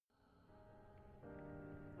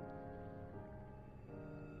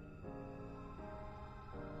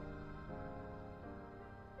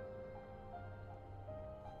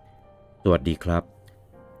วัสดีครับ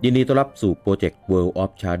ยินดีต้อนรับสู่โปรเจกต์ World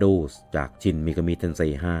of Shadows จากชินมิกามิเทนเซ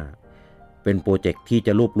5เป็นโปรเจกต์ที่จ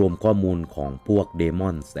ะรวบรวมข้อมูลของพวก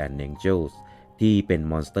Demons and Angels ที่เป็น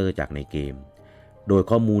มอนสเตอร์จากในเกมโดย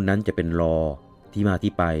ข้อมูลนั้นจะเป็นลอที่มา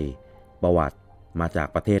ที่ไปประวัติมาจาก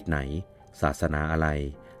ประเทศไหนศาสนาอะไร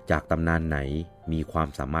จากตำนานไหนมีความ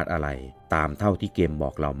สามารถอะไรตามเท่าที่เกมบอ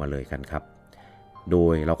กเรามาเลยกันครับโด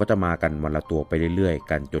ยเราก็จะมากันวันละตัวไปเรื่อย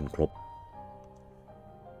ๆกันจนครบ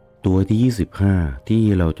ตัวที่25ที่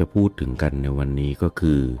เราจะพูดถึงกันในวันนี้ก็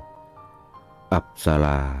คืออัปสร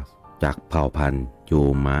าจากเผ่าพันธุ์โย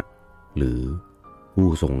มะหรือผู้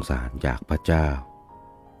ทรงสารจากพระเจ้า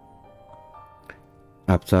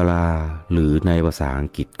อัปสราหรือในภาษาอัง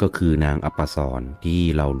กฤษก็คือนางอัปสรที่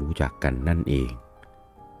เรารู้จักกันนั่นเอง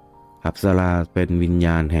อัปสราเป็นวิญญ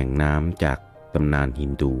าณแห่งน้ำจากตำนานฮิ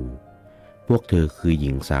นดูพวกเธอคือห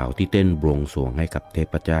ญิงสาวที่เต้นบวงสรวงให้กับเท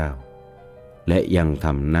พเจ้าและยังท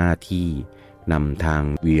ำหน้าที่นำทาง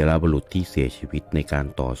วีรบุรุษที่เสียชีวิตในการ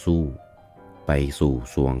ต่อสู้ไปสู่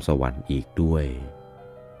สวงสวรรค์อีกด้วย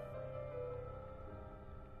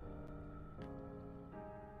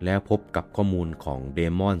แล้วพบกับข้อมูลของ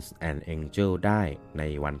Demons and Angel ได้ใน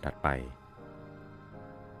วันถัดไป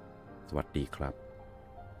สวัสดีครับ